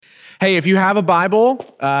Hey, if you have a Bible,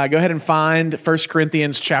 go ahead and find 1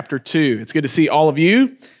 Corinthians chapter 2. It's good to see all of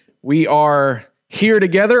you. We are here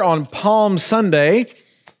together on Palm Sunday,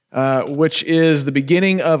 which is the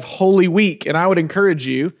beginning of Holy Week. And I would encourage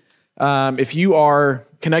you, if you are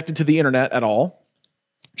connected to the internet at all,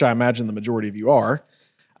 which I imagine the majority of you are,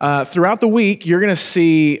 throughout the week, you're going to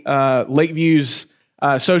see Lakeview's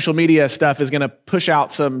social media stuff is going to push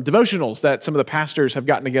out some devotionals that some of the pastors have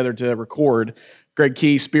gotten together to record. Greg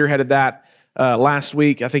Key spearheaded that last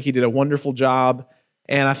week. I think he did a wonderful job,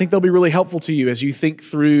 and I think they'll be really helpful to you as you think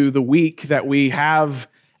through the week that we have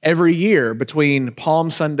every year between Palm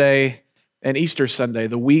Sunday and Easter Sunday,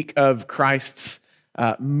 the week of Christ's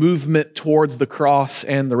movement towards the cross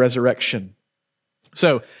and the resurrection.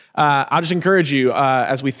 So I'll just encourage you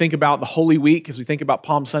as we think about the Holy Week, as we think about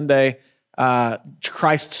Palm Sunday,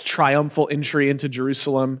 Christ's triumphal entry into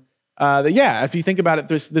Jerusalem, if you think about it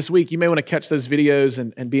this week, you may want to catch those videos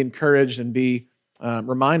and be encouraged and be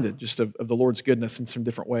reminded just of the Lord's goodness in some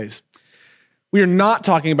different ways. We are not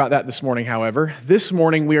talking about that this morning, however. This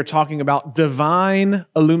morning, we are talking about divine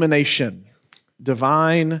illumination.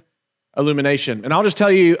 Divine illumination. And I'll just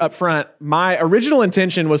tell you up front, my original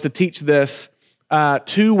intention was to teach this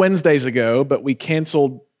 2 Wednesdays ago, but we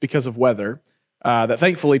canceled because of weather. That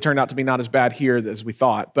thankfully turned out to be not as bad here as we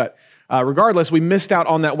thought. But regardless, we missed out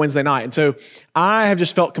on that Wednesday night. And so I have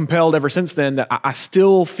just felt compelled ever since then that I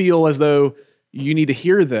still feel as though you need to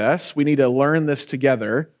hear this. We need to learn this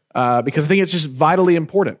together because I think it's just vitally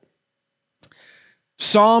important.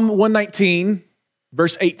 Psalm 119,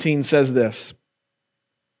 verse 18 says this,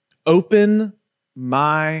 "Open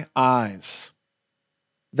my eyes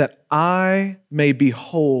that I may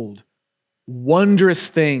behold wondrous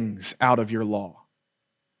things out of your law."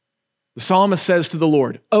 The psalmist says to the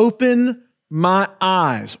Lord, "Open my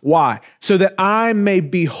eyes." Why? So that I may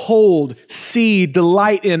behold, see,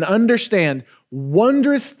 delight in, understand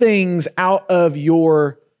wondrous things out of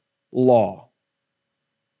your law.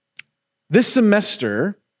 This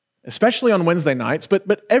semester, especially on Wednesday nights,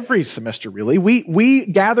 but every semester really, we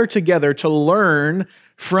gather together to learn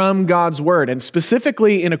from God's Word. And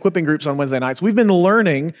specifically in equipping groups on Wednesday nights, we've been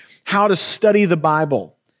learning how to study the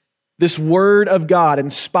Bible, this Word of God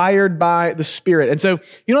inspired by the Spirit. And so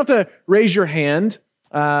you don't have to raise your hand,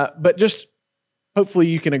 but just hopefully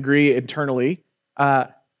you can agree internally.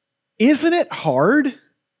 Isn't it hard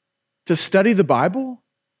to study the Bible?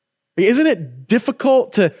 Isn't it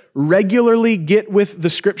difficult to regularly get with the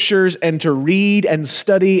Scriptures and to read and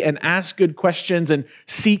study and ask good questions and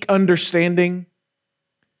seek understanding?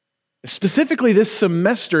 Specifically this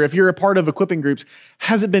semester, if you're a part of equipping groups,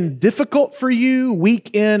 has it been difficult for you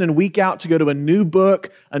week in and week out to go to a new book,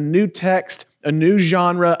 a new text, a new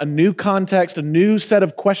genre, a new context, a new set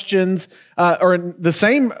of questions, or the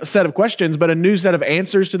same set of questions, but a new set of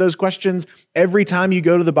answers to those questions every time you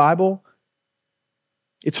go to the Bible?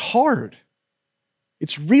 It's hard.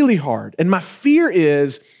 It's really hard. And my fear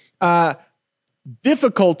is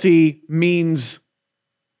difficulty means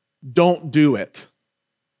don't do it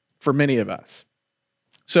for many of us.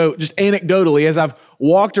 So just anecdotally, as I've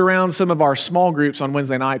walked around some of our small groups on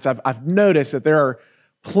Wednesday nights, I've noticed that there are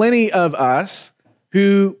plenty of us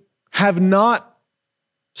who have not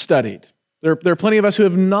studied. There are plenty of us who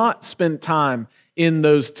have not spent time in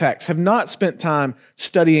those texts, have not spent time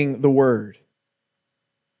studying the Word.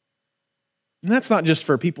 And that's not just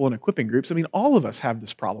for people in equipping groups. I mean, all of us have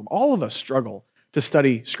this problem. All of us struggle to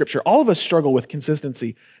study Scripture. All of us struggle with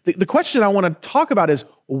consistency. The question I want to talk about is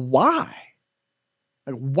why?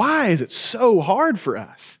 Like, why is it so hard for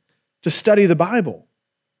us to study the Bible?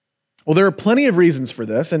 Well, there are plenty of reasons for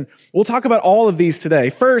this, and we'll talk about all of these today.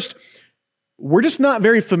 First, we're just not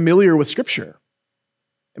very familiar with Scripture.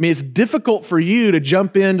 I mean, it's difficult for you to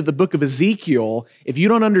jump into the book of Ezekiel if you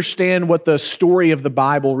don't understand what the story of the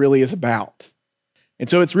Bible really is about. And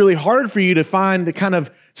so it's really hard for you to find the kind of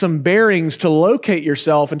some bearings to locate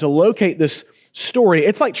yourself and to locate this story.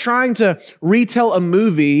 It's like trying to retell a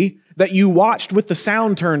movie that you watched with the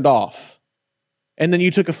sound turned off, and then you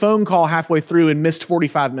took a phone call halfway through and missed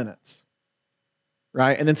 45 minutes,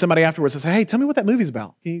 right? And then somebody afterwards says, "Hey, tell me what that movie's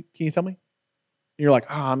about. Can you tell me?" And you're like,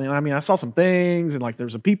 "Oh, man, I saw some things, and like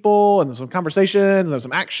there's some people, and there's some conversations, and there's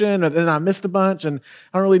some action, and then I missed a bunch, and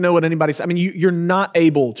I don't really know what anybody said." I mean, you're not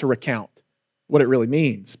able to recount what it really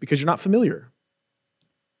means because you're not familiar.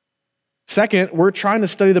 Second, we're trying to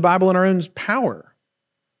study the Bible in our own power.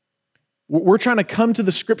 We're trying to come to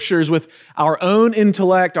the Scriptures with our own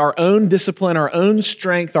intellect, our own discipline, our own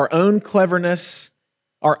strength, our own cleverness,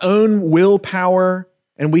 our own willpower.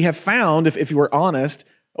 And we have found, if you were honest,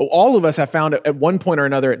 all of us have found at one point or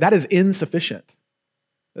another, that is insufficient.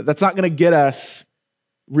 That's not going to get us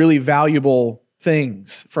really valuable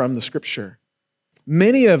things from the Scripture.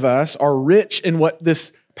 Many of us are rich in what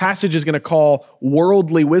this passage is going to call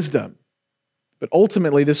worldly wisdom, but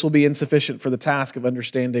ultimately this will be insufficient for the task of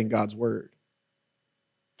understanding God's Word.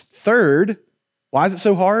 Third, why is it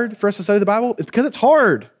so hard for us to study the Bible? It's because it's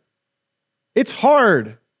hard. It's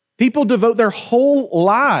hard. People devote their whole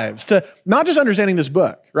lives to not just understanding this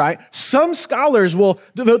book, right? Some scholars will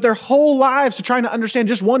devote their whole lives to trying to understand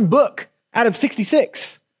just one book out of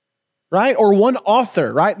 66, right? Or one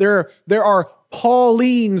author, right? There are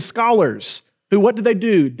Pauline scholars who, what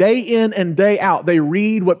do? Day in and day out, they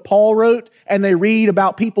read what Paul wrote and they read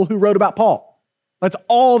about people who wrote about Paul. That's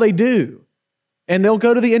all they do. And they'll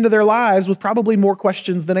go to the end of their lives with probably more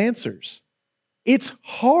questions than answers. It's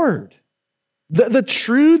hard. The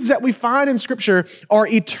truths that we find in Scripture are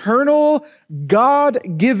eternal,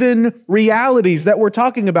 God-given realities that we're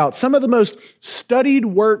talking about. Some of the most studied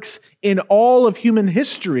works in all of human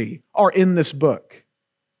history are in this book.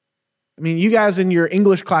 I mean, you guys in your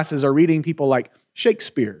English classes are reading people like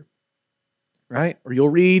Shakespeare, right? Or you'll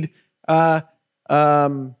read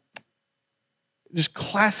just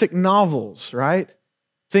classic novels, right?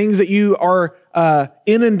 Things that you are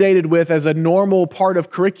inundated with as a normal part of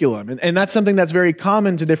curriculum. And that's something that's very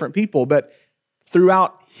common to different people. But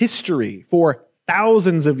throughout history, for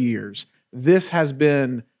thousands of years, this has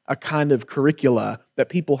been a kind of curricula that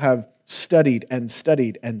people have studied and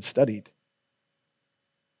studied and studied.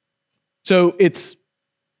 So it's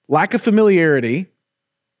lack of familiarity.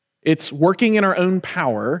 It's working in our own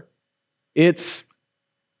power. It's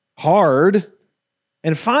hard.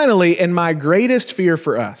 And finally, and my greatest fear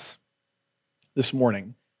for us this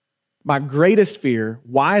morning, my greatest fear,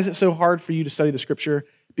 why is it so hard for you to study the Scripture?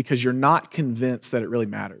 Because you're not convinced that it really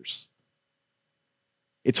matters.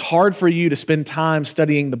 It's hard for you to spend time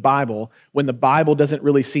studying the Bible when the Bible doesn't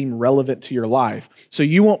really seem relevant to your life. So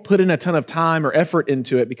you won't put in a ton of time or effort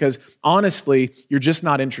into it because honestly, you're just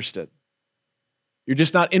not interested. You're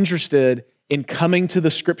just not interested in coming to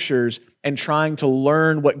the Scriptures and trying to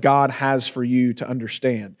learn what God has for you to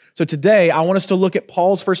understand. So today, I want us to look at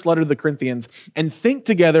Paul's first letter to the Corinthians and think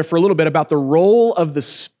together for a little bit about the role of the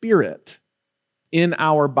Spirit in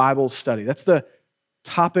our Bible study. That's the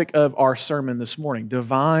topic of our sermon this morning,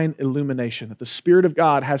 divine illumination, that the Spirit of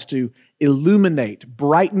God has to illuminate,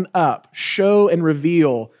 brighten up, show and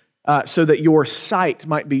reveal so that your sight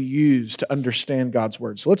might be used to understand God's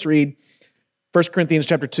Word. So let's read 1 Corinthians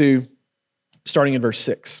chapter 2, starting in verse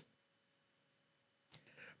 6.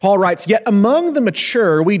 Paul writes, "Yet among the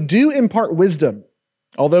mature we do impart wisdom,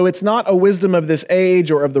 although it's not a wisdom of this age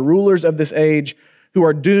or of the rulers of this age who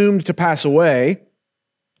are doomed to pass away,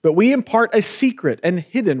 but we impart a secret and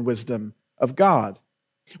hidden wisdom of God,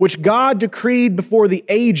 which God decreed before the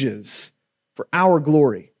ages for our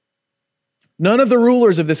glory. None of the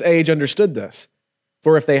rulers of this age understood this,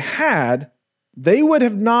 for if they had, they would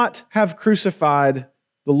have not have crucified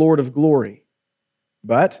the Lord of glory.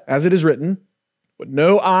 But, as it is written, what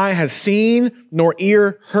no eye has seen, nor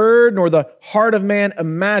ear heard, nor the heart of man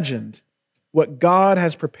imagined, what God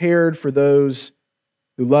has prepared for those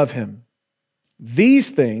who love Him. These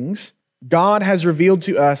things God has revealed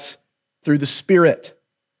to us through the Spirit,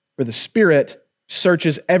 for the Spirit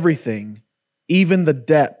searches everything, even the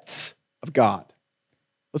depths of God."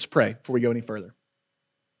 Let's pray before we go any further.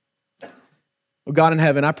 Oh God in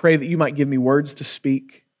heaven, I pray that you might give me words to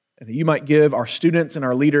speak, and that you might give our students and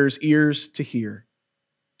our leaders ears to hear,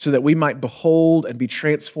 so that we might behold and be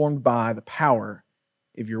transformed by the power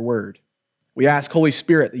of your word. We ask, Holy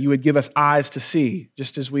Spirit, that you would give us eyes to see,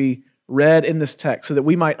 just as we read in this text, so that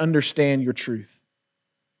we might understand your truth,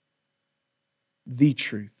 the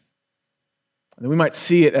truth, and that we might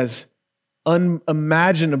see it as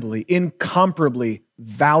unimaginably, incomparably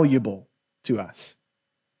valuable to us.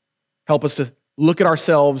 Help us to look at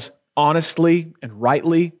ourselves honestly and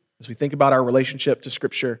rightly as we think about our relationship to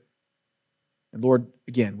Scripture. And Lord,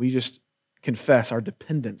 again, we just confess our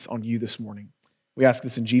dependence on you this morning. We ask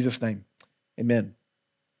this in Jesus' name. Amen.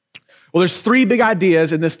 Well, there's three big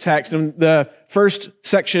ideas in this text. And the first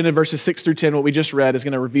section in verses 6 through 10, what we just read, is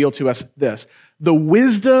going to reveal to us this. The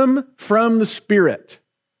wisdom from the Spirit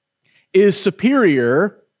is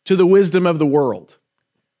superior to the wisdom of the world.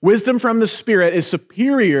 Wisdom from the Spirit is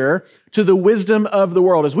superior to the wisdom of the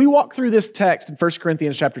world. As we walk through this text in 1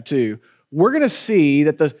 Corinthians chapter 2, we're going to see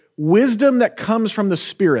that the wisdom that comes from the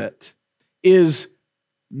Spirit is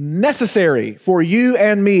necessary for you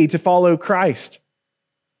and me to follow Christ.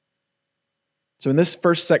 So in this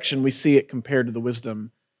first section, we see it compared to the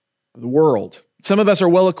wisdom of the world. Some of us are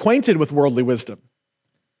well acquainted with worldly wisdom.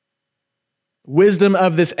 Wisdom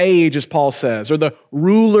of this age, as Paul says, or the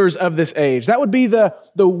rulers of this age. That would be the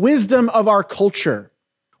wisdom of our culture,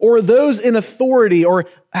 or those in authority or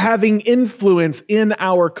having influence in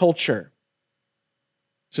our culture.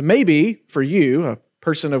 So maybe for you, a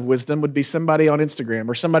person of wisdom would be somebody on Instagram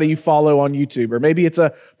or somebody you follow on YouTube, or maybe it's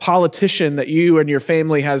a politician that you and your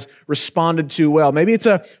family has responded to well. Maybe it's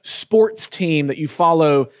a sports team that you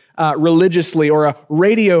follow religiously, or a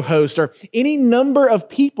radio host, or any number of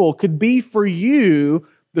people could be for you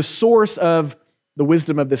the source of the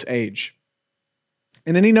wisdom of this age.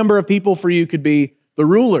 And any number of people for you could be the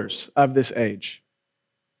rulers of this age.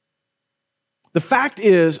 The fact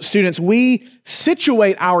is, students, we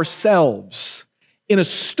situate ourselves in a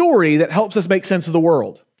story that helps us make sense of the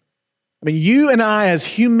world. I mean, you and I as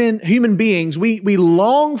human beings, we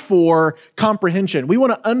long for comprehension. We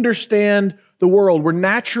want to understand the world. We're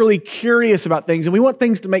naturally curious about things, and we want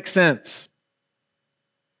things to make sense.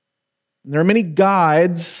 And there are many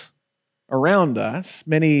guides around us,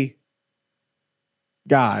 many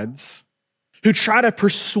guides, who try to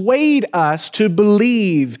persuade us to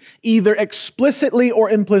believe, either explicitly or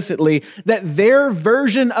implicitly, that their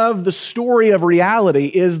version of the story of reality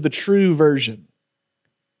is the true version.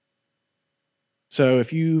 So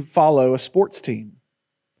if you follow a sports team,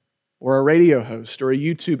 or a radio host, or a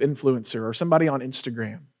YouTube influencer, or somebody on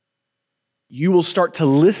Instagram, you will start to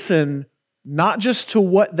listen not just to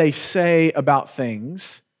what they say about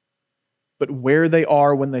things, but where they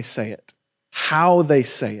are when they say it, how they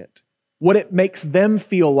say it, what it makes them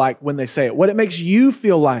feel like when they say it, what it makes you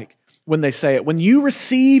feel like when they say it. When you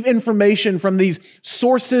receive information from these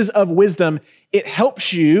sources of wisdom, it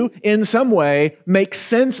helps you in some way make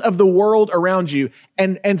sense of the world around you.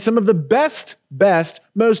 And some of the best,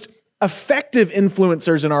 most effective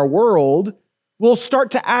influencers in our world will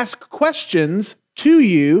start to ask questions to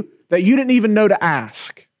you that you didn't even know to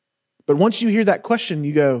ask. But once you hear that question,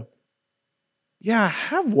 you go, yeah, I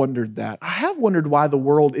have wondered that. I have wondered why the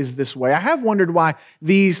world is this way. I have wondered why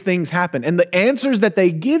these things happen. And the answers that they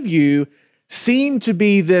give you seem to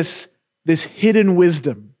be this hidden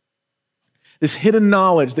wisdom, this hidden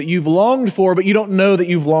knowledge that you've longed for, but you don't know that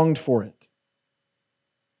you've longed for it.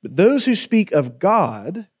 But those who speak of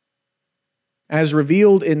God, as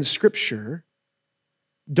revealed in Scripture,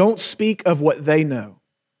 don't speak of what they know.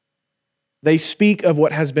 They speak of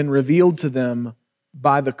what has been revealed to them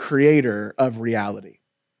by the creator of reality.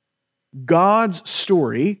 God's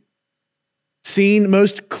story, seen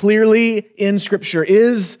most clearly in Scripture,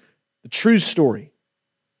 is the true story.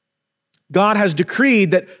 God has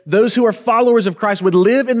decreed that those who are followers of Christ would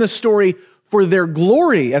live in the story for their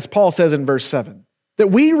glory, as Paul says in verse 7. That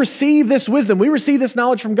we receive this wisdom, we receive this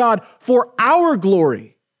knowledge from God for our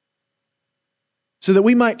glory, so that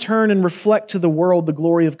we might turn and reflect to the world the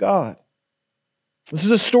glory of God. This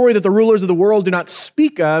is a story that the rulers of the world do not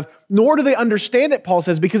speak of, nor do they understand it, Paul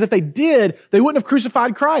says, because if they did, they wouldn't have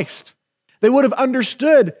crucified Christ. They would have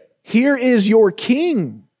understood, here is your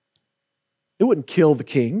king. They wouldn't kill the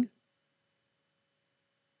king.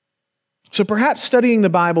 So perhaps studying the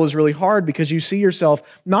Bible is really hard because you see yourself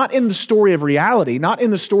not in the story of reality, not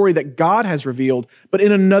in the story that God has revealed, but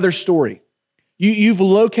in another story. You've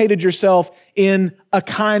located yourself in a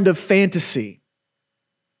kind of fantasy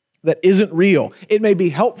that isn't real. It may be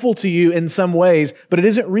helpful to you in some ways, but it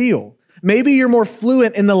isn't real. Maybe you're more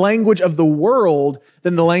fluent in the language of the world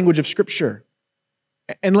than the language of Scripture.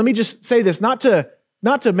 And let me just say this, not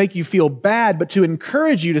to make you feel bad, but to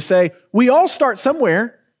encourage you to say, we all start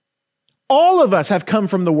somewhere. All of us have come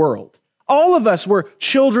from the world. All of us were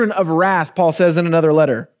children of wrath, Paul says in another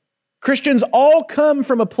letter. Christians all come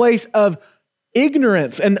from a place of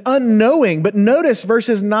ignorance and unknowing. But notice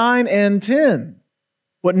verses 9 and 10.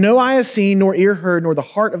 What no eye has seen, nor ear heard, nor the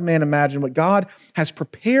heart of man imagined, what God has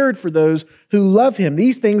prepared for those who love him.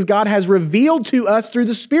 These things God has revealed to us through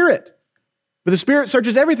the Spirit. But the Spirit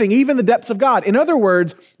searches everything, even the depths of God. In other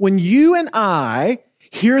words, when you and I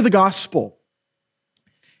hear the gospel,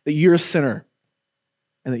 that you're a sinner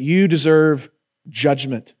and that you deserve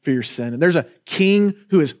judgment for your sin, and there's a king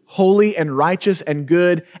who is holy and righteous and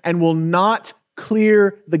good and will not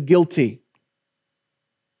clear the guilty,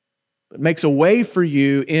 but makes a way for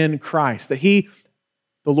you in Christ, that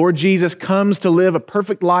the Lord Jesus, comes to live a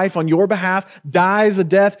perfect life on your behalf, dies a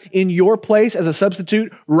death in your place as a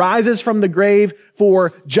substitute, rises from the grave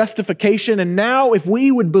for justification. And now if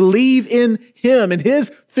we would believe in him and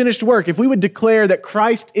his finished work, if we would declare that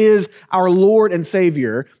Christ is our Lord and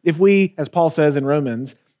Savior, if we, as Paul says in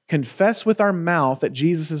Romans, confess with our mouth that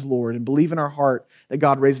Jesus is Lord and believe in our heart that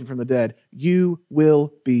God raised him from the dead, you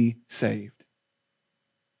will be saved.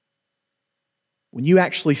 When you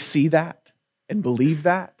actually see that and believe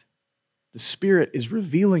that, The Spirit is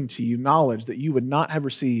revealing to you knowledge that you would not have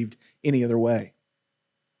received any other way.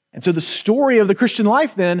 And so the story of the Christian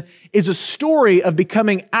life then is a story of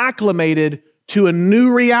becoming acclimated to a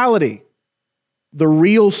new reality, the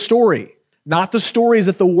real story, not the stories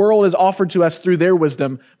that the world has offered to us through their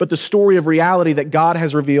wisdom, but the story of reality that God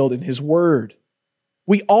has revealed in His Word.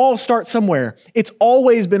 We all start somewhere. It's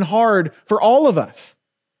always been hard for all of us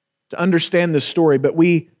to understand this story, but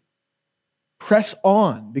we press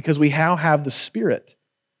on because we now have the Spirit.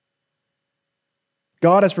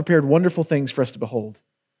 God has prepared wonderful things for us to behold,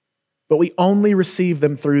 but we only receive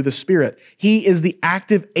them through the Spirit. He is the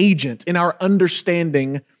active agent in our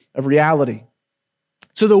understanding of reality.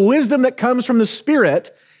 So the wisdom that comes from the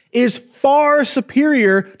Spirit is far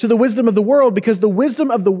superior to the wisdom of the world, because the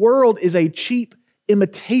wisdom of the world is a cheap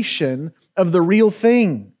imitation of the real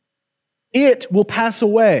thing. It will pass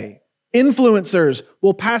away. Influencers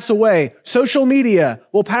will pass away. Social media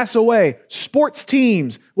will pass away. Sports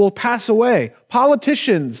teams will pass away.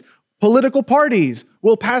 Politicians, political parties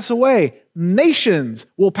will pass away. Nations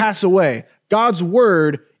will pass away. God's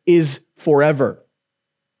word is forever.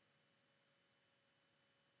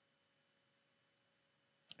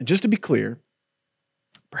 And just to be clear,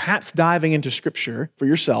 perhaps diving into Scripture for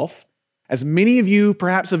yourself, as many of you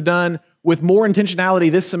perhaps have done with more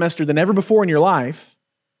intentionality this semester than ever before in your life,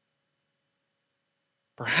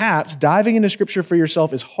 perhaps diving into Scripture for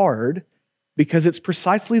yourself is hard because it's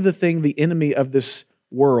precisely the thing the enemy of this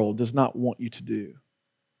world does not want you to do.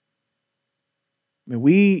 I mean,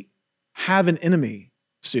 we have an enemy,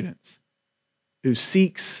 students, who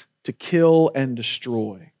seeks to kill and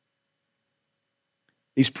destroy.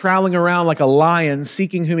 He's prowling around like a lion,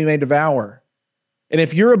 seeking whom he may devour. And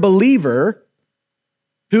if you're a believer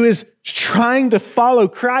who is trying to follow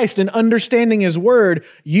Christ and understanding His word,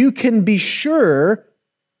 you can be sure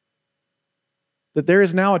that there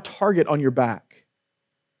is now a target on your back.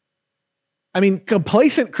 I mean,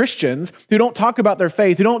 complacent Christians who don't talk about their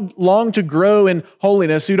faith, who don't long to grow in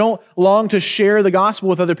holiness, who don't long to share the gospel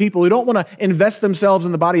with other people, who don't want to invest themselves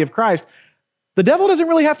in the body of Christ, the devil doesn't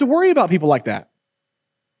really have to worry about people like that.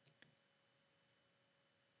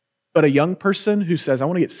 But a young person who says, I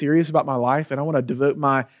want to get serious about my life and I want to devote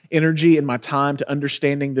my energy and my time to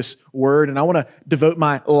understanding this word, and I want to devote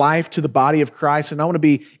my life to the body of Christ, and I want to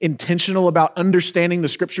be intentional about understanding the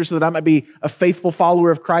Scripture so that I might be a faithful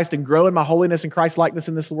follower of Christ and grow in my holiness and Christ-likeness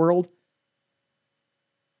in this world,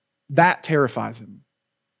 that terrifies him.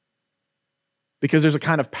 Because there's a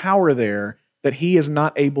kind of power there that he is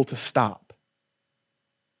not able to stop.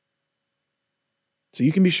 So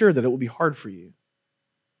you can be sure that it will be hard for you.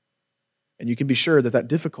 And you can be sure that that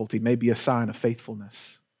difficulty may be a sign of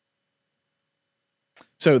faithfulness.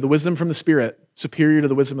 So the wisdom from the Spirit, superior to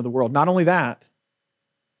the wisdom of the world. Not only that,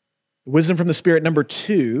 the wisdom from the Spirit, number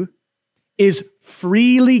 2, is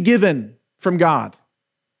freely given from God.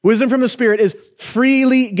 Wisdom from the Spirit is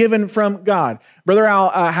freely given from God. Brother Al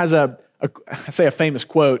has I say a famous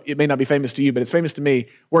quote. It may not be famous to you, but it's famous to me,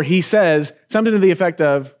 where he says something to the effect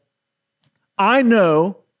of, I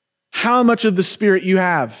know how much of the Spirit you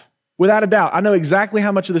have. Without a doubt, I know exactly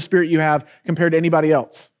how much of the Spirit you have compared to anybody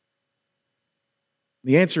else.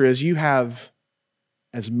 The answer is you have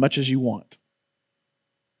as much as you want.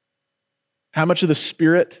 How much of the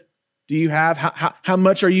Spirit do you have? How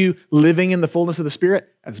much are you living in the fullness of the Spirit?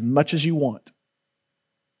 As much as you want.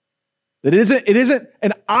 That it isn't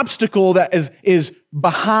an obstacle that is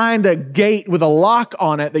behind a gate with a lock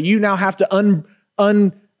on it that you now have to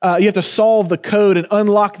you have to solve the code and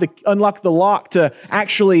unlock the lock to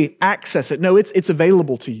actually access it. No, it's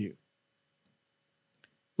available to you.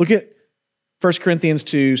 Look at 1 Corinthians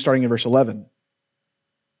 2, starting in verse 11.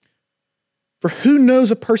 For who knows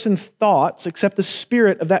a person's thoughts except the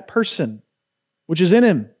spirit of that person, which is in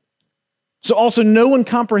him? So also no one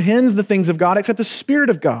comprehends the things of God except the Spirit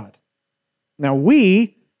of God. Now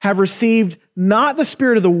we have received not the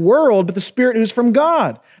spirit of the world, but the Spirit who's from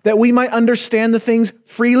God, that we might understand the things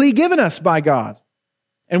freely given us by God.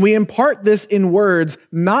 And we impart this in words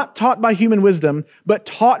not taught by human wisdom, but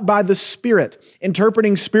taught by the Spirit,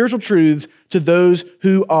 interpreting spiritual truths to those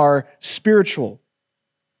who are spiritual.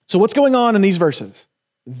 So what's going on in these verses?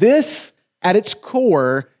 This, at its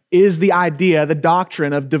core, is the idea, the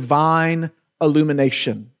doctrine of divine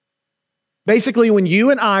illumination. Basically, when you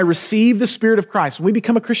and I receive the Spirit of Christ, when we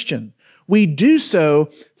become a Christian, we do so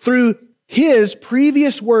through His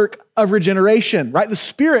previous work of regeneration, right? The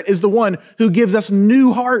Spirit is the one who gives us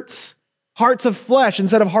new hearts, hearts of flesh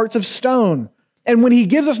instead of hearts of stone. And when He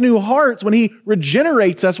gives us new hearts, when He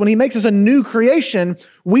regenerates us, when He makes us a new creation,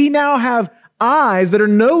 we now have eyes that are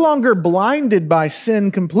no longer blinded by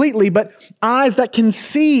sin completely, but eyes that can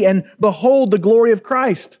see and behold the glory of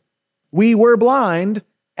Christ. We were blind,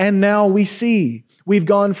 and now we see. We've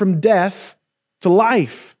gone from death to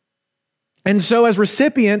life. And so as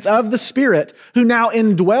recipients of the Spirit, who now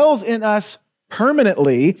indwells in us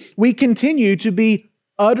permanently, we continue to be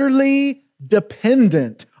utterly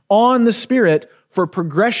dependent on the Spirit for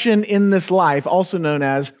progression in this life, also known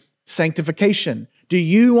as sanctification. Do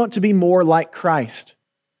you want to be more like Christ?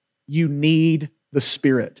 You need the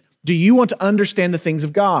Spirit. Do you want to understand the things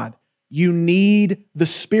of God? You need the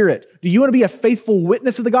Spirit. Do you want to be a faithful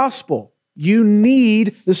witness of the gospel? You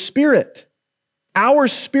need the Spirit. Our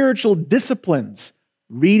spiritual disciplines,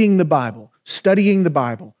 reading the Bible, studying the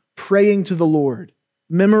Bible, praying to the Lord,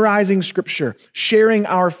 memorizing Scripture, sharing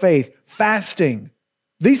our faith, fasting.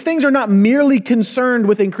 These things are not merely concerned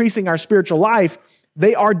with increasing our spiritual life.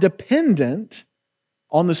 They are dependent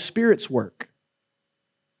on the Spirit's work.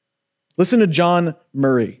 Listen to John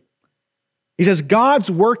Murray. He says,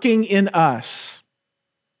 God's working in us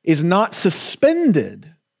is not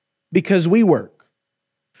suspended because we work,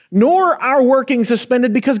 nor our working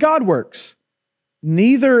suspended because God works.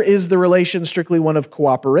 Neither is the relation strictly one of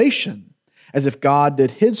cooperation, as if God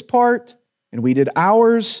did His part and we did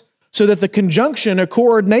ours, so that the conjunction or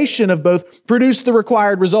coordination of both produced the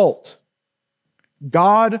required result.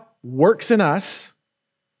 God works in us,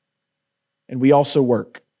 and we also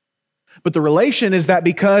work. But the relation is that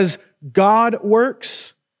because God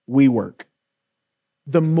works, we work.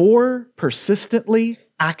 The more persistently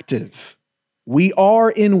active we are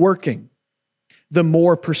in working, the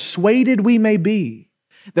more persuaded we may be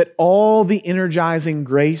that all the energizing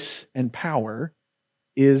grace and power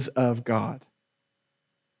is of God.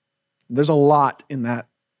 There's a lot in that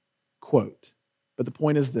quote, but the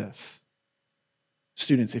point is this.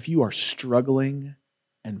 Students, if you are struggling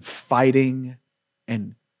and fighting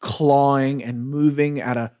and clawing and moving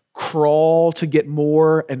at a crawl to get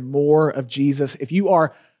more and more of Jesus, if you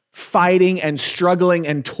are fighting and struggling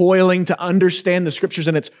and toiling to understand the Scriptures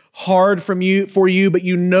and it's hard for you, but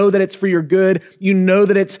you know that it's for your good, you know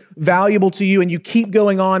that it's valuable to you, and you keep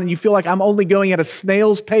going on and you feel like I'm only going at a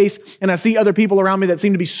snail's pace and I see other people around me that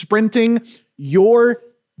seem to be sprinting, your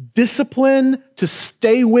discipline to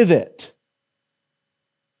stay with it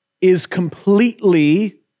is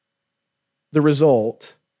completely the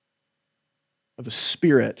result of a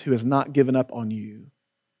Spirit who has not given up on you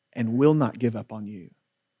and will not give up on you.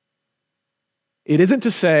 It isn't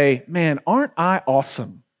to say, man, aren't I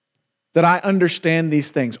awesome that I understand these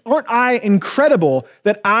things? Aren't I incredible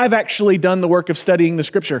that I've actually done the work of studying the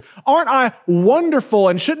Scripture? Aren't I wonderful,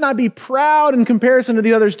 and shouldn't I be proud in comparison to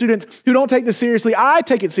the other students who don't take this seriously? I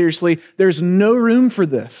take it seriously. There's no room for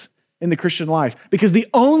this in the Christian life, because the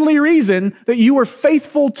only reason that you are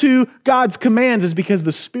faithful to God's commands is because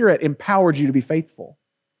the Spirit empowered you to be faithful.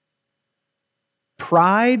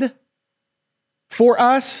 Pride for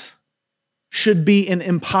us should be an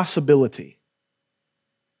impossibility,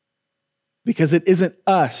 because it isn't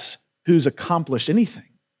us who's accomplished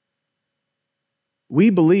anything. We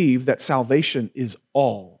believe that salvation is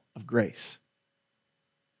all of grace.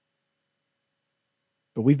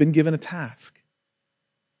 But we've been given a task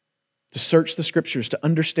to search the Scriptures, to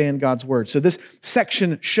understand God's Word. So this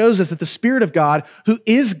section shows us that the Spirit of God, who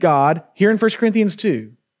is God, here in 1 Corinthians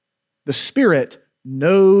 2, the Spirit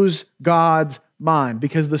knows God's mind,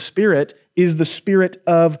 because the Spirit is the Spirit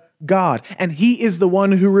of God, and He is the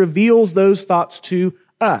one who reveals those thoughts to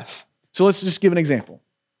us. So let's just give an example.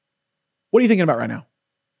 What are you thinking about right now?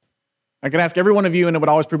 I could ask every one of you, and it would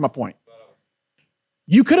always prove my point.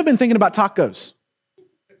 You could have been thinking about tacos,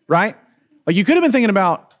 right? Like you could have been thinking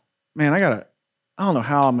about, man, I don't know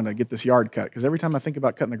how I'm going to get this yard cut, because every time I think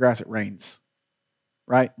about cutting the grass, it rains,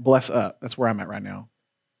 right? Bless up. That's where I'm at right now,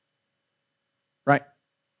 right?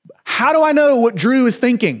 How do I know what Drew is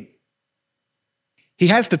thinking? He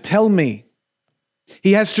has to tell me.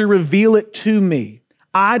 He has to reveal it to me.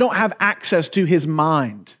 I don't have access to his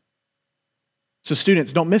mind. So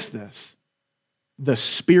students, don't miss this. The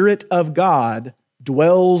Spirit of God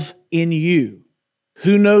dwells in you.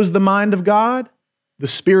 Who knows the mind of God? The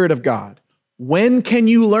Spirit of God. When can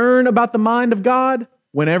you learn about the mind of God?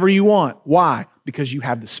 Whenever you want. Why? Because you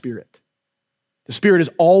have the Spirit. The Spirit is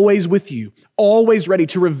always with you, always ready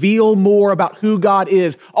to reveal more about who God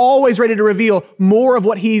is, always ready to reveal more of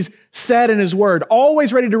what He's said in His Word,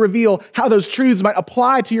 always ready to reveal how those truths might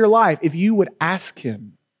apply to your life. If you would ask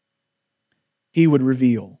Him, He would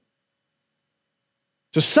reveal.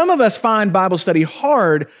 So some of us find Bible study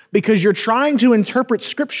hard because you're trying to interpret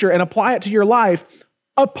Scripture and apply it to your life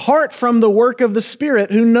apart from the work of the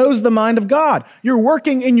Spirit who knows the mind of God. You're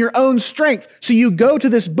working in your own strength. So you go to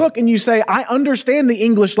this book and you say, I understand the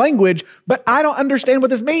English language, but I don't understand what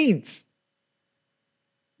this means.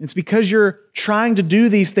 It's because you're trying to do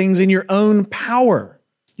these things in your own power.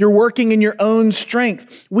 You're working in your own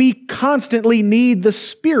strength. We constantly need the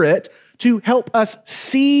Spirit to help us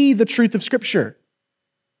see the truth of Scripture.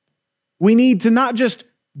 We need to not just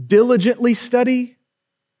diligently study,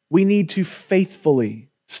 we need to faithfully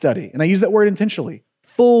study. And I use that word intentionally.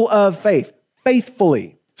 Full of faith.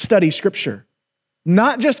 Faithfully study Scripture.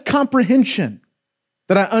 Not just comprehension,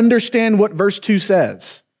 that I understand what verse 2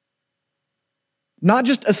 says. Not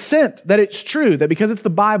just assent that it's true, that because it's the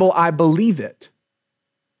Bible, I believe it.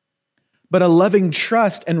 But a loving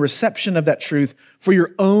trust and reception of that truth for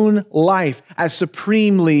your own life as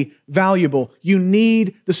supremely valuable. You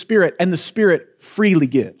need the Spirit, and the Spirit freely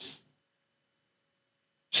gives.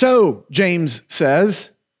 So, James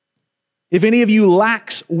says, if any of you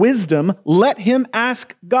lacks wisdom, let him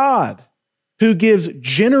ask God, who gives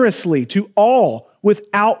generously to all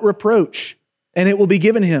without reproach, and it will be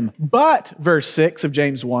given him. But, verse 6 of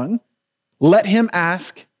James 1, let him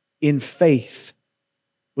ask in faith,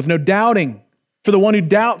 with no doubting. For the one who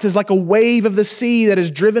doubts is like a wave of the sea that is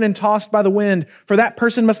driven and tossed by the wind. For that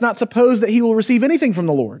person must not suppose that he will receive anything from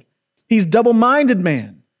the Lord. He's double-minded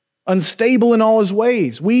man, unstable in all his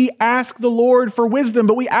ways. We ask the Lord for wisdom,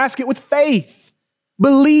 but we ask it with faith,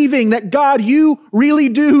 believing that God, you really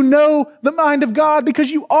do know the mind of God because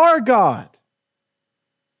you are God.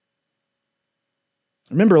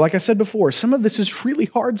 Remember, like I said before, some of this is really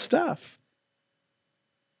hard stuff.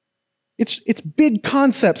 It's big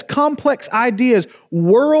concepts, complex ideas,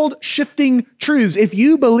 world-shifting truths. If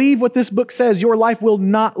you believe what this book says, your life will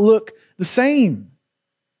not look the same.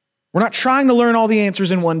 We're not trying to learn all the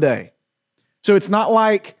answers in one day. So it's not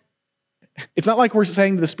like we're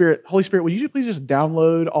saying to the Spirit, Holy Spirit, will you please just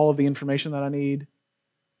download all of the information that I need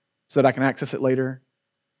so that I can access it later?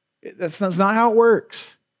 That's not how it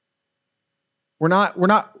works. We're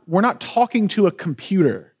not talking to a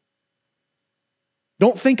computer.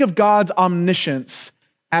 Don't think of God's omniscience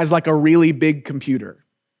as like a really big computer,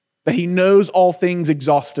 that he knows all things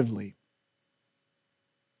exhaustively.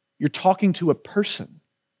 You're talking to a person.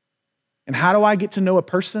 And how do I get to know a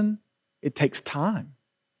person? It takes time.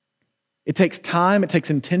 It takes time, it takes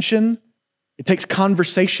intention, it takes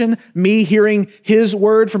conversation, me hearing his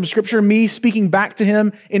word from Scripture, me speaking back to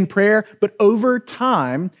him in prayer. But over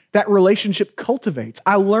time, that relationship cultivates.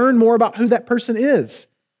 I learn more about who that person is.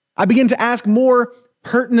 I begin to ask more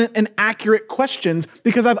pertinent and accurate questions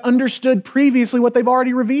because I've understood previously what they've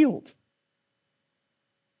already revealed.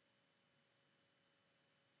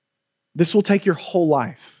 This will take your whole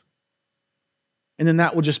life. And then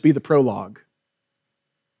that will just be the prologue.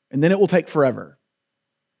 And then it will take forever.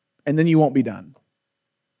 And then you won't be done.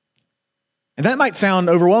 And that might sound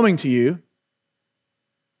overwhelming to you,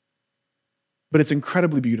 but it's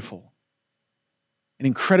incredibly beautiful and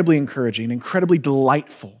incredibly encouraging and incredibly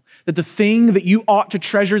delightful that the thing that you ought to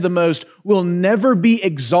treasure the most will never be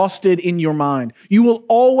exhausted in your mind. You will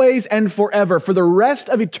always and forever, for the rest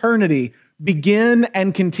of eternity, begin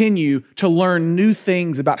and continue to learn new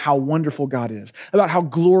things about how wonderful God is, about how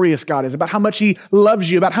glorious God is, about how much he loves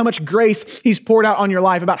you, about how much grace he's poured out on your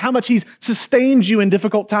life, about how much he's sustained you in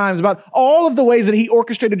difficult times, about all of the ways that he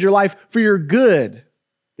orchestrated your life for your good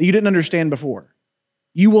that you didn't understand before.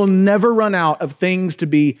 You will never run out of things to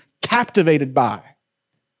be captivated by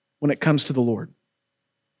when it comes to the Lord.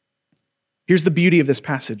 Here's the beauty of this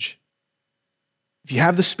passage. If you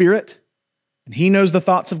have the Spirit, and he knows the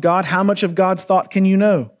thoughts of God, how much of God's thought can you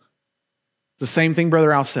know? It's the same thing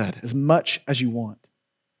Brother Al said, as much as you want.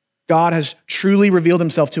 God has truly revealed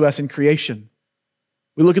himself to us in creation.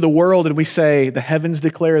 We look at the world and we say, the heavens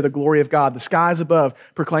declare the glory of God. The skies above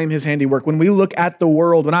proclaim his handiwork. When we look at the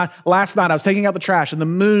world, last night I was taking out the trash and the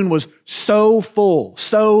moon was so full,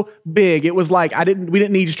 so big. It was like we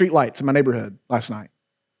didn't need street lights in my neighborhood last night.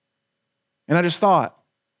 And I just thought,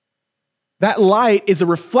 that light is a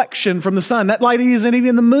reflection from the sun. That light isn't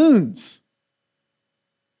even the moon's.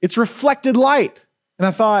 It's reflected light. And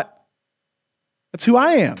I thought, that's who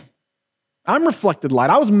I am. I'm reflected light.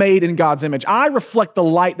 I was made in God's image. I reflect the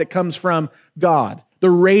light that comes from God, the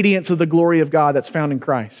radiance of the glory of God that's found in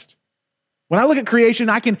Christ. When I look at creation,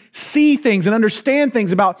 I can see things and understand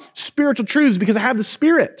things about spiritual truths because I have the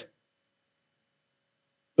Spirit.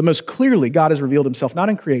 But most clearly, God has revealed himself not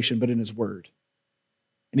in creation, but in his word.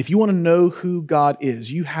 And if you want to know who God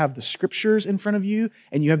is, you have the Scriptures in front of you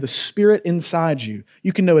and you have the Spirit inside you.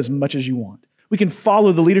 You can know as much as you want. We can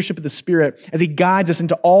follow the leadership of the Spirit as he guides us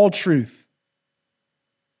into all truth.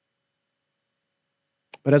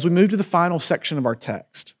 But as we move to the final section of our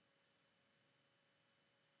text,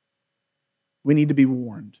 we need to be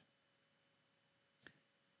warned.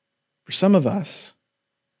 For some of us,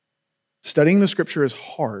 studying the Scripture is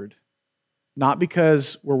hard, not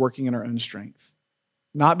because we're working in our own strength,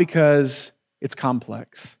 not because it's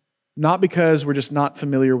complex, not because we're just not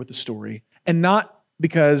familiar with the story, and not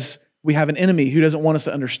because we have an enemy who doesn't want us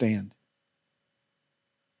to understand.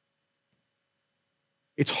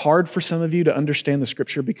 It's hard for some of you to understand the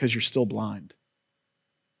Scripture because you're still blind.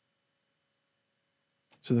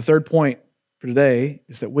 So the third point for today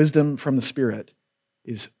is that wisdom from the Spirit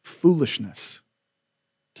is foolishness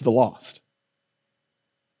to the lost.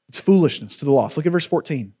 It's foolishness to the lost. Look at verse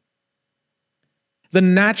 14. The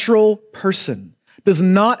natural person does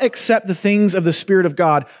not accept the things of the Spirit of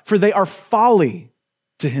God, for they are folly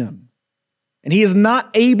to him. And he is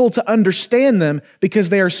not able to understand them because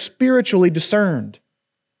they are spiritually discerned.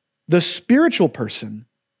 The spiritual person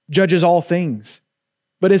judges all things,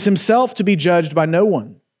 but is himself to be judged by no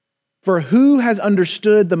one. For who has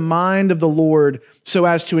understood the mind of the Lord so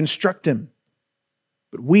as to instruct him?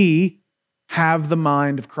 But we have the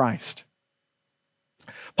mind of Christ.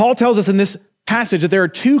 Paul tells us in this passage that there are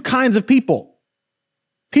two kinds of people,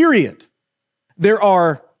 period. There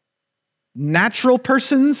are natural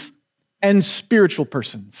persons and spiritual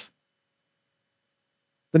persons.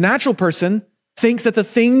 The natural person thinks that the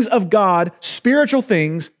things of God, spiritual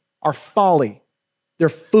things, are folly. They're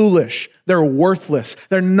foolish. They're worthless.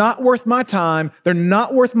 They're not worth my time. They're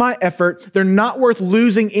not worth my effort. They're not worth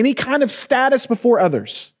losing any kind of status before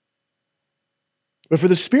others. But for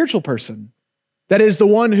the spiritual person, that is the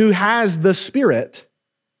one who has the Spirit,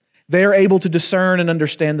 they are able to discern and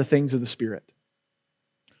understand the things of the Spirit.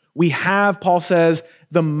 We have, Paul says,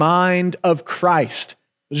 the mind of Christ.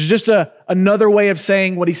 Which is just another way of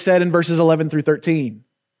saying what he said in verses 11 through 13.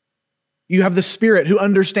 You have the Spirit who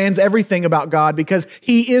understands everything about God because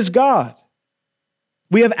he is God.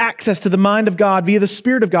 We have access to the mind of God via the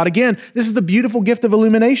Spirit of God. Again, this is the beautiful gift of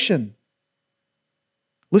illumination.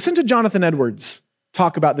 Listen to Jonathan Edwards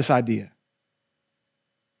talk about this idea.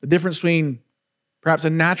 The difference between perhaps a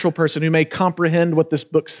natural person who may comprehend what this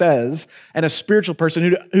book says and a spiritual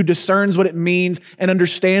person who discerns what it means and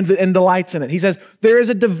understands it and delights in it. He says, there is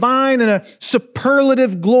a divine and a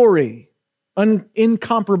superlative glory,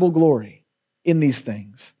 incomparable glory in these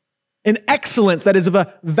things. An excellence that is of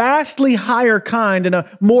a vastly higher kind and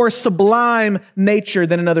a more sublime nature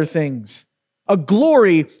than in other things. A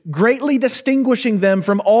glory greatly distinguishing them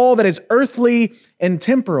from all that is earthly and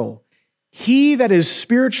temporal. He that is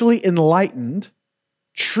spiritually enlightened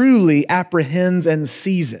truly apprehends and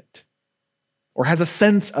sees it, or has a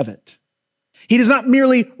sense of it. He does not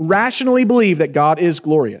merely rationally believe that God is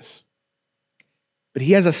glorious, but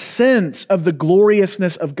he has a sense of the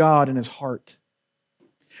gloriousness of God in his heart.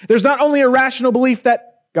 There's not only a rational belief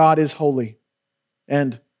that God is holy,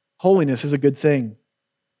 and holiness is a good thing.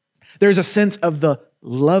 There's a sense of the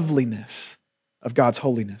loveliness of God's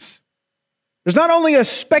holiness. There's not only a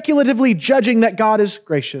speculatively judging that God is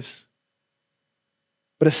gracious,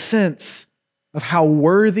 but a sense of how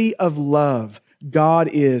worthy of love God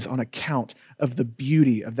is on account of the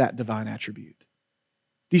beauty of that divine attribute.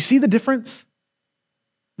 Do you see the difference?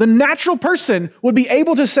 The natural person would be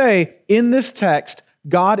able to say, in this text,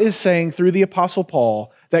 God is saying through the Apostle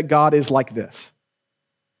Paul that God is like this.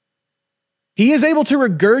 He is able to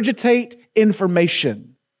regurgitate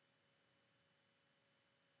information,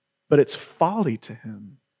 but it's folly to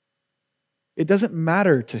him. It doesn't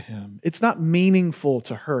matter to him. It's not meaningful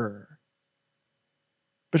to her.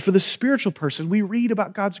 But for the spiritual person, we read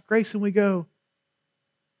about God's grace and we go,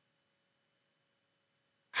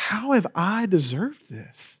 how have I deserved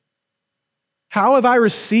this? How have I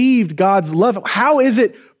received God's love? How is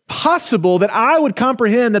it possible that I would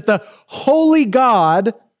comprehend that the holy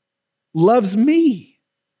God loves me?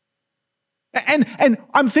 And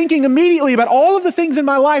I'm thinking immediately about all of the things in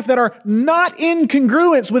my life that are not in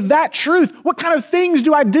congruence with that truth. What kind of things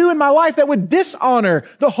do I do in my life that would dishonor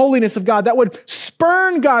the holiness of God, that would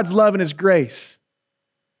spurn God's love and his grace?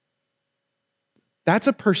 That's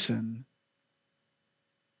a person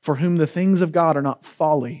for whom the things of God are not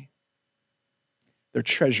folly. They're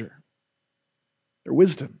treasure. They're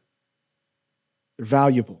wisdom. They're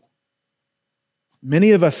valuable.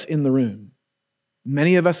 Many of us in the room,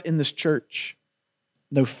 many of us in this church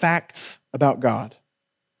know facts about God.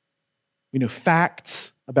 We know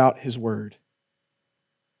facts about his word.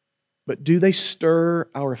 But do they stir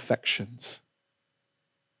our affections?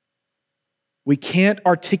 We can't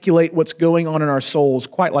articulate what's going on in our souls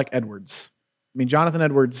quite like Edwards. I mean, Jonathan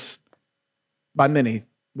Edwards, by many,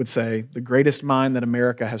 would say, the greatest mind that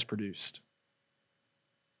America has produced.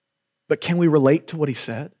 but can we relate to what he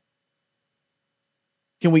said?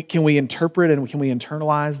 Can we interpret and can we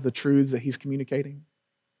internalize the truths that he's communicating?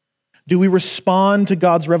 Do we respond to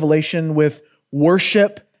God's revelation with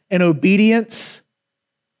worship and obedience?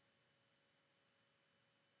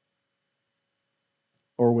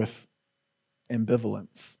 Or with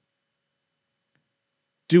ambivalence?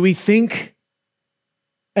 Do we think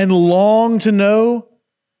and long to know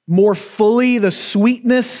more fully the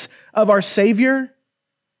sweetness of our Savior?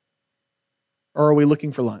 Or are we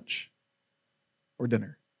looking for lunch or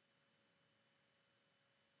dinner?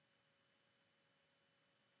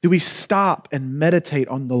 Do we stop and meditate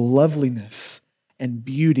on the loveliness and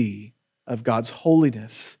beauty of God's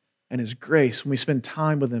holiness and His grace when we spend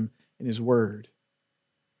time with Him in His Word?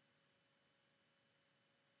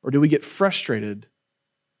 Or do we get frustrated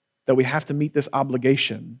that we have to meet this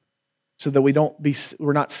obligation so that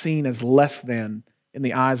we're not seen as less than in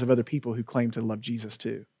the eyes of other people who claim to love Jesus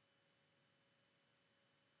too?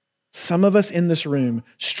 Some of us in this room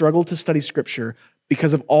struggle to study Scripture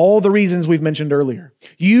because of all the reasons we've mentioned earlier.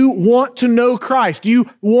 You want to know Christ. You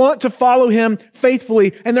want to follow Him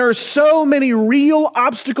faithfully, and there are so many real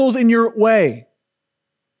obstacles in your way.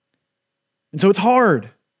 And so it's hard.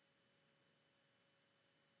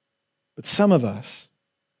 But some of us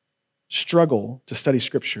struggle to study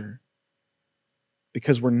Scripture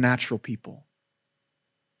because we're natural people.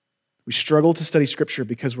 We struggle to study Scripture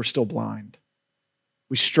because we're still blind.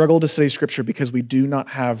 We struggle to study Scripture because we do not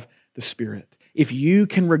have the Spirit. If you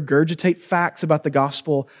can regurgitate facts about the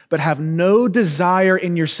gospel, but have no desire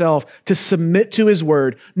in yourself to submit to His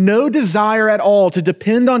word, no desire at all to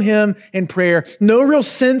depend on Him in prayer, no real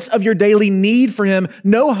sense of your daily need for Him,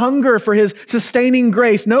 no hunger for His sustaining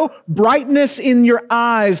grace, no brightness in your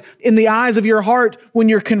eyes, in the eyes of your heart when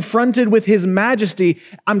you're confronted with His majesty,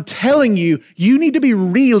 I'm telling you, you need to be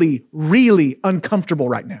really, really uncomfortable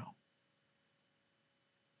right now.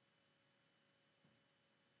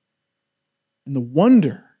 And the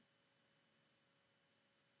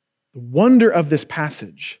wonder of this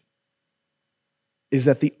passage is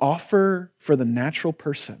that the offer for the natural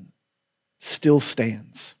person still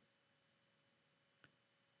stands.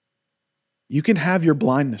 You can have your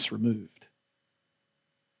blindness removed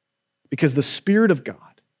because the Spirit of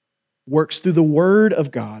God works through the Word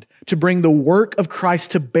of God to bring the work of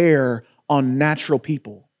Christ to bear on natural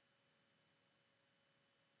people.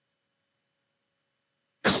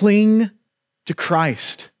 Cling to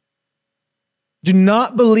Christ. Do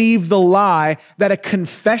not believe the lie that a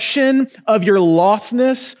confession of your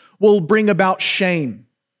lostness will bring about shame.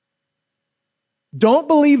 Don't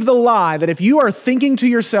believe the lie that if you are thinking to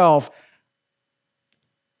yourself,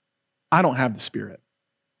 I don't have the Spirit.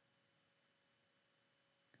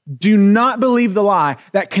 Do not believe the lie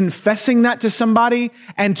that confessing that to somebody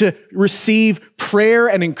and to receive prayer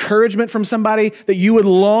and encouragement from somebody, that you would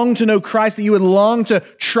long to know Christ, that you would long to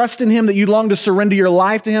trust in Him, that you'd long to surrender your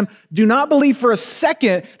life to Him. Do not believe for a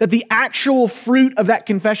second that the actual fruit of that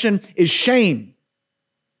confession is shame.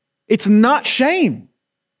 It's not shame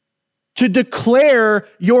to declare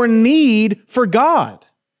your need for God.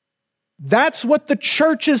 That's what the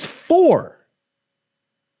church is for.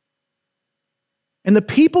 And the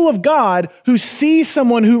people of God who see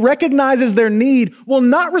someone who recognizes their need will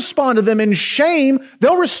not respond to them in shame.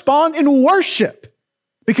 They'll respond in worship.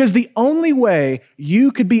 Because the only way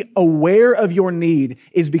you could be aware of your need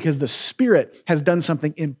is because the Spirit has done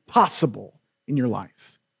something impossible in your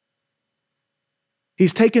life.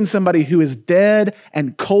 He's taken somebody who is dead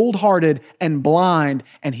and cold-hearted and blind,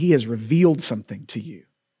 and He has revealed something to you.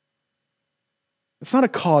 It's not a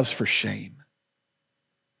cause for shame.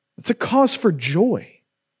 It's a cause for joy.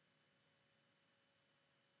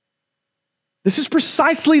 This is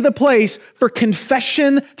precisely the place for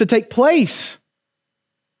confession to take place.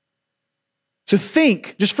 So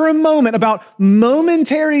think just for a moment about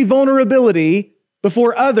momentary vulnerability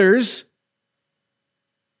before others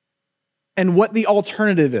and what the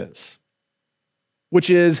alternative is,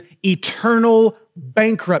 which is eternal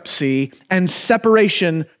bankruptcy and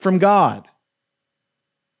separation from God.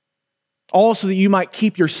 All so that you might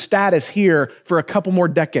keep your status here for a couple more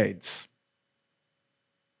decades.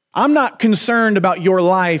 I'm not concerned about your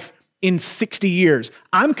life in 60 years.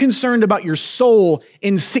 I'm concerned about your soul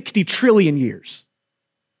in 60 trillion years.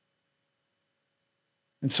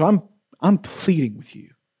 And so I'm pleading with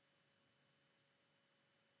you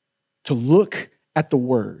to look at the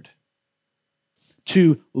Word,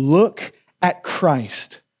 to look at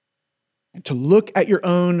Christ, and to look at your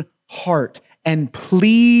own heart and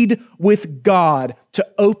plead with God to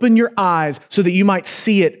open your eyes so that you might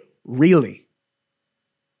see it really.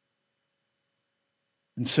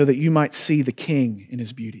 And so that you might see the King in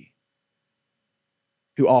His beauty.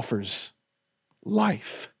 who offers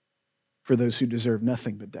life for those who deserve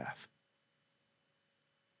nothing but death.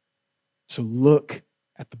 So look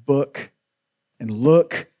at the book and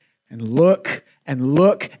look and look and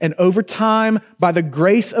look, and over time, by the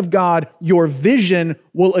grace of God, your vision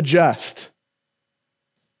will adjust.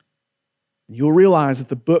 And you'll realize that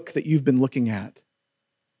the book that you've been looking at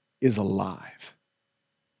is alive.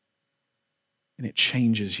 And it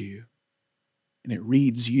changes you. And it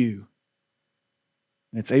reads you.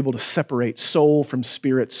 And it's able to separate soul from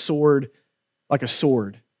spirit, sword like a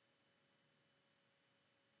sword.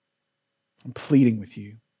 I'm pleading with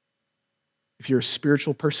you. If you're a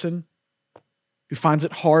spiritual person who finds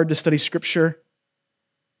it hard to study Scripture,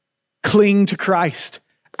 cling to Christ.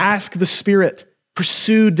 Ask the Spirit.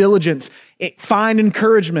 Pursue diligence. Find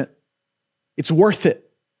encouragement. It's worth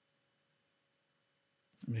it.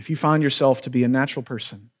 If you find yourself to be a natural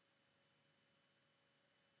person,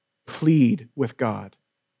 plead with God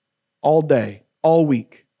all day, all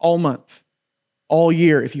week, all month, all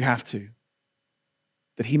year if you have to,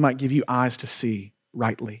 that He might give you eyes to see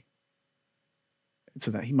rightly, and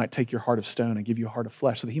so that He might take your heart of stone and give you a heart of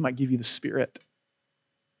flesh, so that He might give you the Spirit,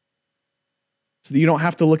 so that you don't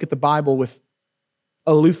have to look at the Bible with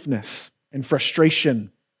aloofness and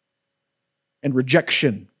frustration and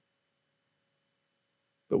rejection,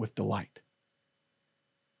 but with delight.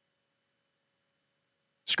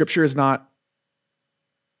 Scripture is not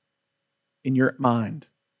in your mind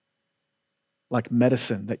like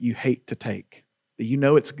medicine that you hate to take, that you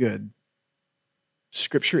know it's good.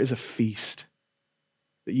 Scripture is a feast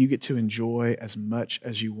that you get to enjoy as much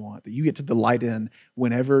as you want, that you get to delight in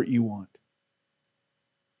whenever you want.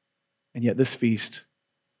 And yet this feast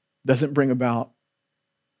doesn't bring about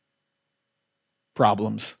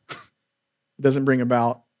problems. It doesn't bring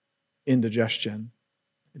about indigestion.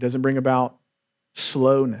 It doesn't bring about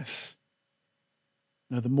slowness.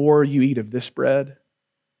 No, the more you eat of this bread,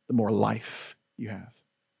 the more life you have.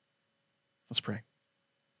 Let's pray.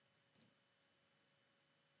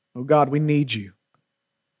 Oh God, we need you.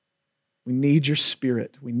 We need your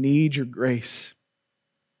Spirit. We need your grace.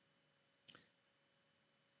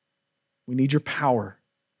 We need your power.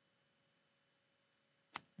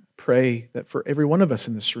 Pray that for every one of us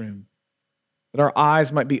in this room, that our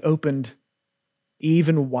eyes might be opened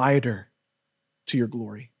even wider to your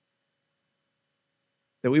glory.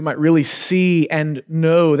 That we might really see and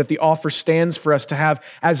know that the offer stands for us to have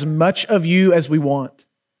as much of you as we want.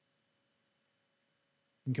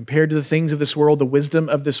 And compared to the things of this world, the wisdom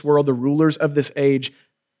of this world, the rulers of this age,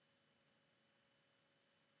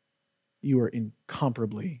 you are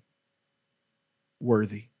incomparably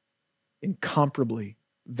worthy, incomparably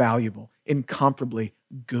valuable, incomparably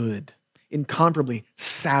good, incomparably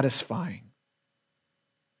satisfying.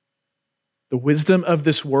 The wisdom of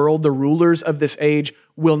this world, the rulers of this age,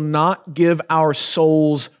 will not give our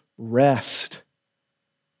souls rest.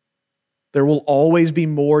 There will always be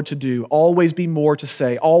more to do, always be more to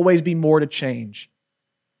say, always be more to change.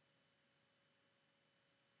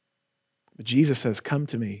 But Jesus says, "Come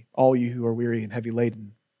to me, all you who are weary and heavy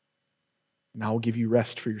laden, and I will give you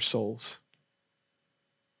rest for your souls."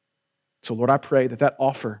 So Lord, I pray that that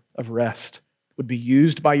offer of rest would be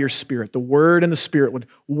used by your Spirit. The Word and the Spirit would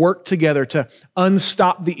work together to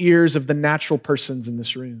unstop the ears of the natural persons in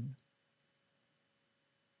this room.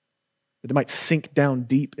 That it might sink down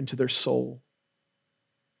deep into their soul.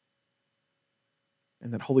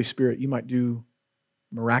 And that, Holy Spirit, you might do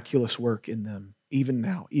miraculous work in them, even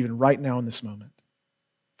now, even right now in this moment.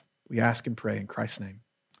 We ask and pray in Christ's name.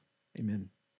 Amen.